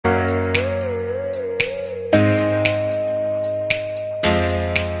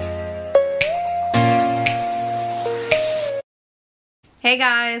Hey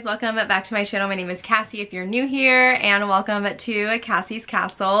guys, welcome back to my channel. My name is Cassie if you're new here, and welcome to Cassie's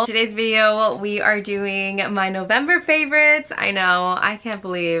Castle. Today's video we are doing my November favorites. I know, I can't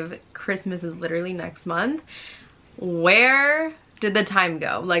believe Christmas is literally next month. Where did the time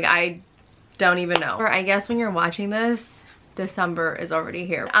go? Like, I don't even know. Or I guess when you're watching this, December is already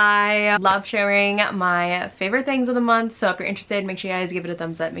here. I love sharing my favorite things of the month, so if you're interested, make sure you guys give it a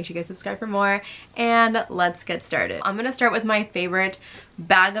thumbs up, make sure you guys subscribe for more, and let's get started. I'm gonna start with my favorite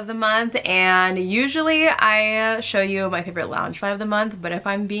bag of the month, and usually I show you my favorite loungefly of the month, but if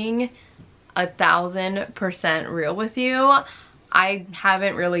I'm being 1000% real with you, I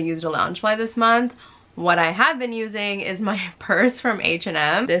haven't really used a loungefly this month. What I have been using is my purse from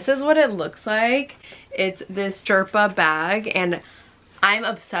H&M. This is what it looks like. It's this Sherpa bag, and I'm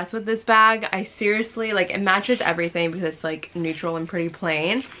obsessed with this bag. I seriously, like, it matches everything because it's like neutral and pretty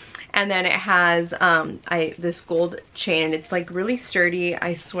plain. And then it has this gold chain, and it's like really sturdy.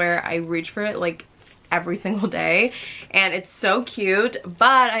 I swear I reach for it like every single day, and it's so cute.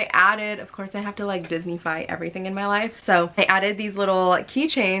 But I added, of course I have to like Disney-fy everything in my life, so I added these little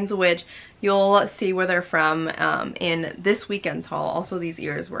keychains, which you'll see where they're from in this weekend's haul. Also, these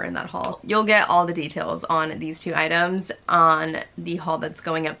ears were in that haul. You'll get all the details on these two items on the haul that's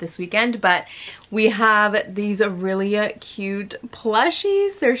going up this weekend. But we have these really cute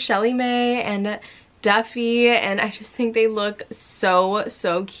plushies. They're Shelly Mae and Duffy, and I just think they look so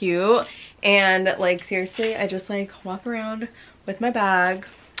cute. And like, seriously, I just like walk around with my bag,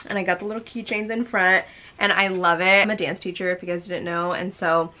 and I got the little keychains in front, and I love it. I'm a dance teacher, if you guys didn't know, and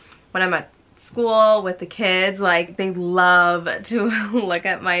so when I'm at school with the kids, like, they love to look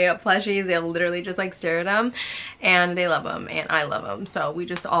at my plushies. They'll literally just like stare at them, and they love them, and I love them, so we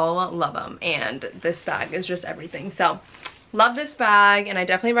just all love them. And this bag is just everything. So love this bag, and I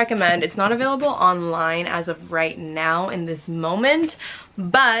definitely recommend. It's not available online as of right now in this moment,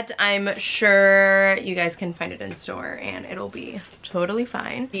 but I'm sure you guys can find it in store and it'll be totally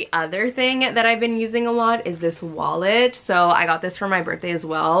fine. The other thing that I've been using a lot is this wallet. So I got this for my birthday as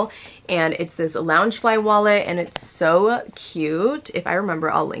well, and it's this loungefly wallet, and it's so cute. If I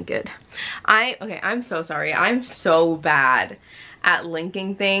remember, I'll link it. I'm so sorry. I'm so bad at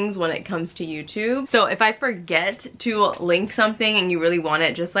linking things when it comes to YouTube. So if I forget to link something and you really want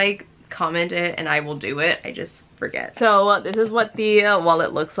it, just like comment it and I will do it. I just forget. So this is what the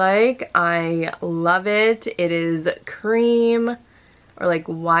wallet looks like. I love it. It is cream or like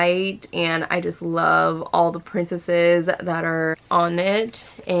white, and I just love all the princesses that are on it.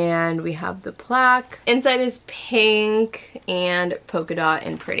 And we have the plaque. Inside is pink and polka dot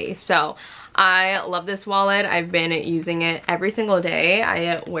and pretty. So I love this wallet. I've been using it every single day.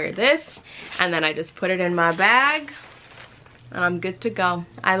 I wear this, and then I just put it in my bag, and I'm good to go.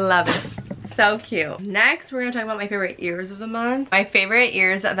 I love it. So cute. Next, we're gonna talk about my favorite ears of the month. My favorite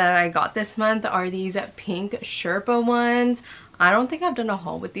ears that I got this month are these pink Sherpa ones. I don't think I've done a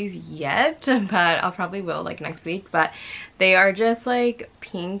haul with these yet, but I'll probably will like next week. But they are just like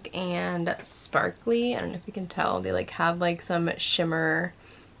pink and sparkly. I don't know if you can tell. They like have like some shimmer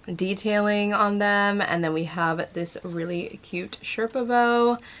detailing on them, and then we have this really cute Sherpa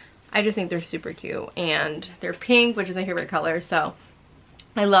bow. I just think they're super cute, and they're pink, which is my favorite color, so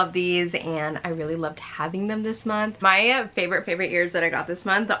I love these, and I really loved having them this month. My favorite ears that I got this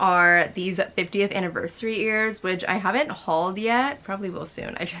month are these 50th anniversary ears, which I haven't hauled yet. Probably will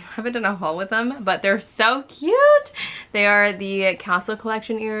soon. I just haven't done a haul with them, but they're so cute. They are the Castle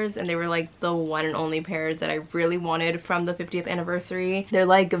Collection ears, and they were like the one and only pairs that I really wanted from the 50th anniversary. They're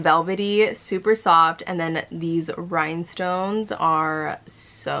like velvety, super soft, and then these rhinestones are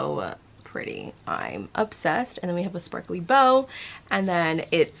so pretty. I'm obsessed. And then we have a sparkly bow, and then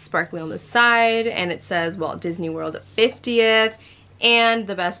it's sparkly on the side, and it says Walt Disney World 50th. And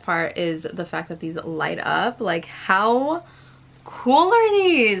the best part is the fact that these light up. Like, how cool are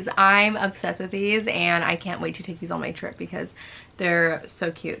these? I'm obsessed with these, and I can't wait to take these on my trip because they're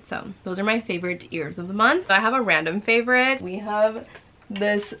so cute. So those are my favorite ears of the month. So I have a random favorite. We have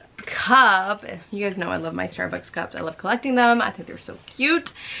this cup. You guys know I love my Starbucks cups. I love collecting them. I think they're so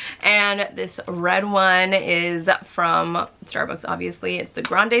cute. And this red one is from Starbucks, obviously. It's the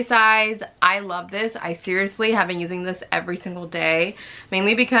grande size. I love this. I seriously have been using this every single day,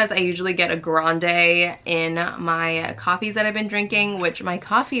 mainly because I usually get a grande in my coffees that I've been drinking, which my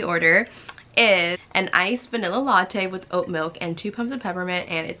coffee order is an iced vanilla latte with oat milk and 2 pumps of peppermint,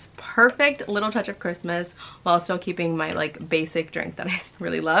 and it's perfect little touch of Christmas while still keeping my like basic drink that I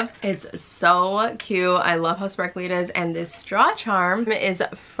really love. It's so cute. I love how sparkly it is, and this straw charm is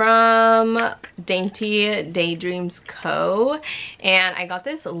from Dainty Daydreams Co. And I got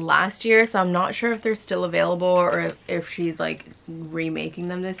this last year, so I'm not sure if they're still available or if she's like remaking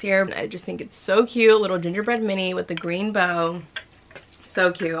them this year. I just think it's so cute. Little gingerbread mini with the green bow.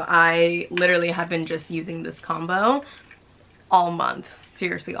 So cute. I literally have been just using this combo all month.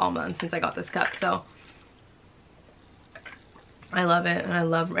 Seriously, all month since I got this cup. So I love it, and I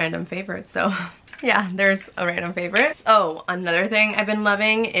love random favorites. So yeah, there's a random favorite. Oh, another thing I've been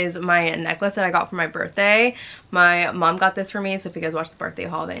loving is my necklace that I got for my birthday. My mom got this for me, so if you guys watch the birthday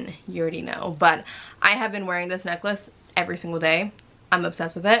haul, then you already know. But I have been wearing this necklace every single day. I'm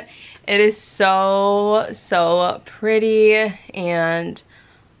obsessed with it. It is so pretty, and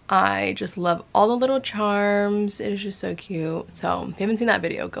I just love all the little charms. It is just so cute. So if you haven't seen that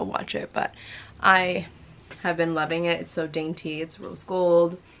video, go watch it. But I have been loving it. It's so dainty. It's rose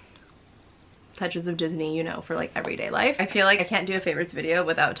gold. Touches of Disney, you know, for like everyday life. I feel like I can't do a favorites video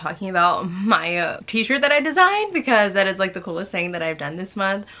without talking about my t-shirt that I designed, because that is like the coolest thing that I've done this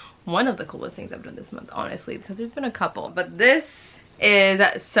month. One of the coolest things I've done this month, honestly, because there's been a couple. But this is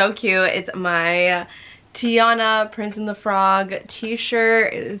so cute. It's my Tiana Prince and the Frog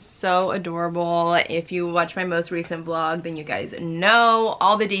t-shirt. It is so adorable. If you watch my most recent vlog, then you guys know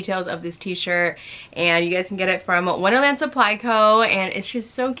all the details of this t-shirt, and you guys can get it from Wonderland Supply Co. And it's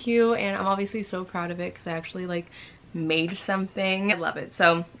just so cute, and I'm obviously so proud of it because I actually like made something. I love it.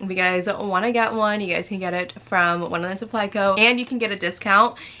 So if you guys want to get one, you guys can get it from Wonderland Supply Co. And you can get a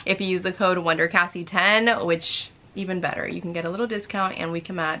discount if you use the code WonderCassie10, which even better, you can get a little discount and we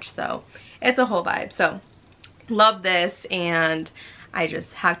can match. So it's a whole vibe. So love this, and I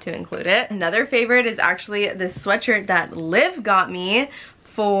just have to include it. Another favorite is actually this sweatshirt that Liv got me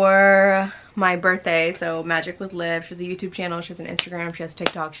for my birthday. So Magic with Liv, she has a YouTube channel, she has an Instagram, she has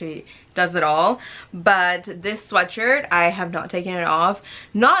TikTok, she does it all. But this sweatshirt, I have not taken it off,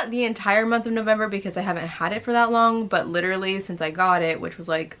 not the entire month of November because I haven't had it for that long, but literally since I got it, which was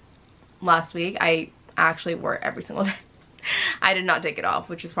like last week, I actually wore it every single day. I did not take it off,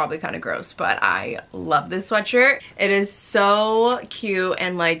 which is probably kind of gross, but I love this sweatshirt. It is so cute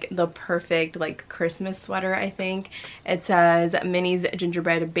and like the perfect like Christmas sweater, I think. It says Minnie's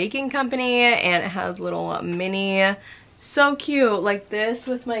Gingerbread Baking Company, and it has little Minnie. So cute, like this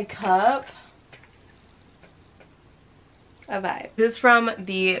with my cup. A vibe. This is from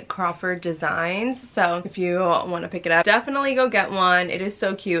the Crawford Designs, so if you want to pick it up, definitely go get one. It is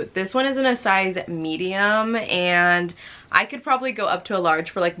so cute. This one is in a size medium, and I could probably go up to a large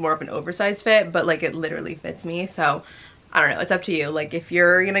for like more of an oversized fit, but like it literally fits me. So I don't know, it's up to you. Like if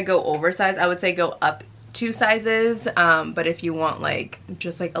you're gonna go oversized, I would say go up 2 sizes, but if you want like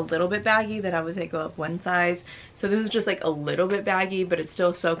just like a little bit baggy, then I would say go up 1 size. So this is just like a little bit baggy, but it's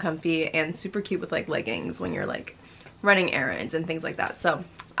still so comfy and super cute with like leggings when you're like running errands and things like that. So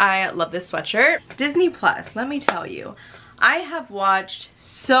I love this sweatshirt. Disney Plus, let me tell you, I have watched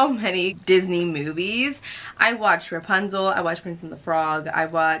so many Disney movies. I watched Rapunzel, I watched Prince and the Frog, I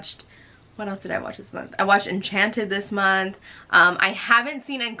watched, what else did I watch this month? I watched Enchanted this month. I haven't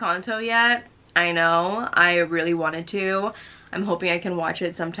seen Encanto yet. I know, I really wanted to. I'm hoping I can watch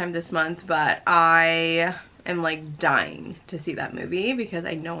it sometime this month, but I am like dying to see that movie because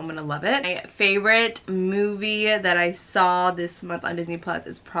I know I'm gonna love it. My favorite movie that I saw this month on Disney Plus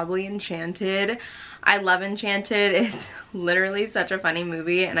is probably Enchanted. I love Enchanted. It's literally such a funny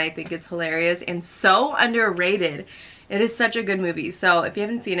movie, and I think it's hilarious and so underrated. It is such a good movie. So if you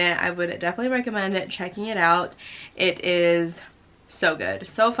haven't seen it, I would definitely recommend checking it out. It is so good,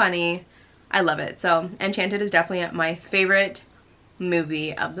 so funny. I love it. So Enchanted is definitely my favorite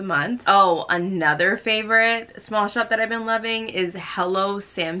movie of the month. Oh, another favorite small shop that I've been loving is Hello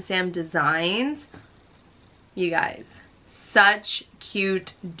Sam Sam Designs. You guys, such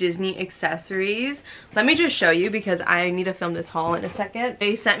cute Disney accessories. Let me just show you because I need to film this haul in a second.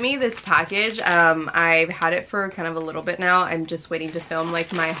 They sent me this package. I've had it for kind of a little bit now. I'm just waiting to film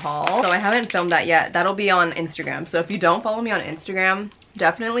like my haul. So I haven't filmed that yet. That'll be on Instagram. So if you don't follow me on Instagram,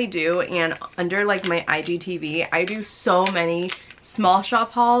 definitely do. And under like my IGTV, I do so many small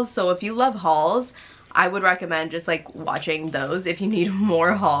shop hauls. So if you love hauls, I would recommend just like watching those if you need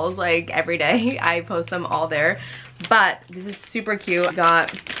more hauls like every day. I post them all there. But this is super cute. I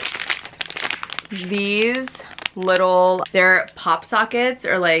got these little, they're pop sockets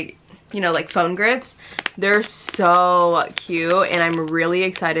or like, you know, like phone grips. They're so cute, and I'm really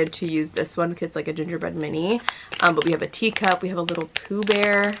excited to use this one because it's like a gingerbread mini. But we have a teacup, we have a little Pooh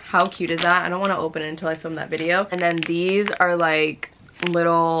Bear. How cute is that? I don't want to open it until I film that video. And then these are like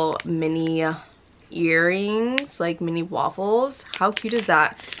little mini earrings, like mini waffles. How cute is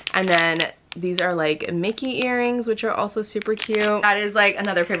that? And then these are like Mickey earrings, which are also super cute. That is like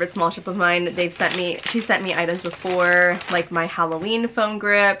another favorite small shop of mine. She sent me items before, like my Halloween phone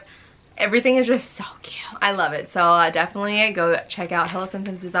grip. Everything is just so cute. I love it. So definitely go check out Hello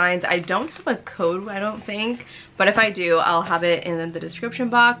Sometimes Designs. I don't have a code, I don't think, but if I do, I'll have it in the description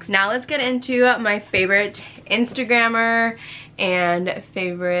box. Now let's get into my favorite Instagrammer and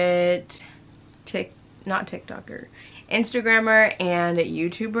favorite not TikToker, Instagrammer and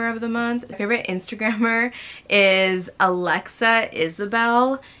YouTuber of the month. My favorite Instagrammer is Alexa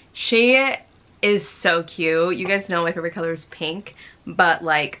Isabel. She is so cute. You guys know my favorite color is pink, but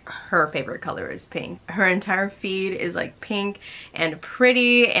like her favorite color is pink. Her entire feed is like pink and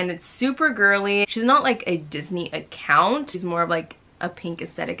pretty, and it's super girly. She's not like a Disney account. She's more of like a pink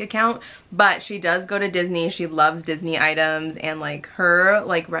aesthetic account, but she does go to Disney. She loves Disney items, and like her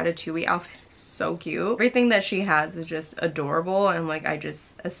like Ratatouille outfit is so cute. Everything that she has is just adorable, and like I just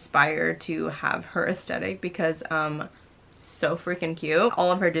aspire to have her aesthetic because so freaking cute.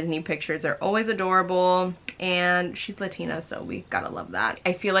 All of her Disney pictures are always adorable, and she's Latina, so we gotta love that.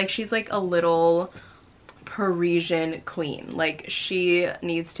 I feel like she's like a little Parisian queen. Like she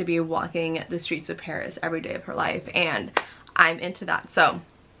needs to be walking the streets of Paris every day of her life, and I'm into that. So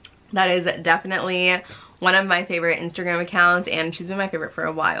that is definitely one of my favorite Instagram accounts, and she's been my favorite for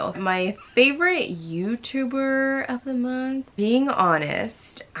a while. My favorite YouTuber of the month, being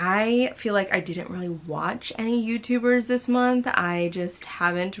honest, I feel like I didn't really watch any YouTubers this month. I just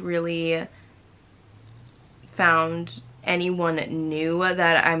haven't really found anyone new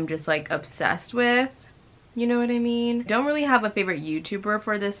that I'm just like obsessed with. You know what I mean? Don't really have a favorite YouTuber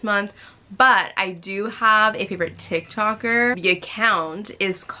for this month, but I do have a favorite TikToker. The account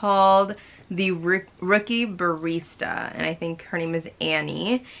is called The Rookie Barista, and I think her name is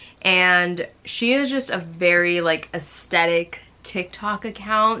Annie, and she is just a very like aesthetic TikTok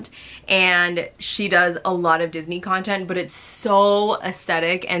account, and she does a lot of Disney content, but it's so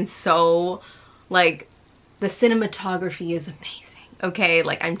aesthetic and so like the cinematography is amazing. Okay,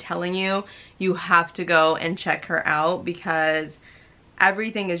 like I'm telling you, you have to go and check her out because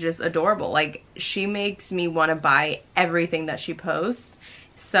everything is just adorable. Like she makes me want to buy everything that she posts.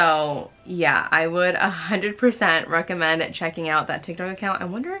 So yeah, I would 100% recommend checking out that TikTok account. I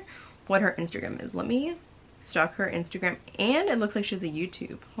wonder what her Instagram is. Let me stalk her Instagram, and it looks like she has a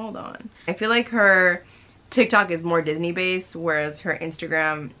YouTube. Hold on. I feel like her TikTok is more Disney based, whereas her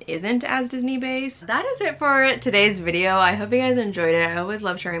Instagram isn't as Disney based. That is it for today's video. I hope you guys enjoyed it. I always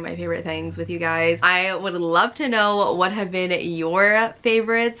love sharing my favorite things with you guys. I would love to know what have been your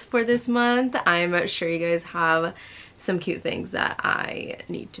favorites for this month. I'm sure you guys have some cute things that I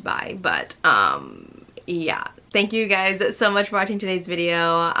need to buy, but yeah. Thank you guys so much for watching today's video.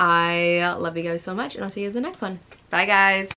 I love you guys so much, and I'll see you in the next one. Bye guys.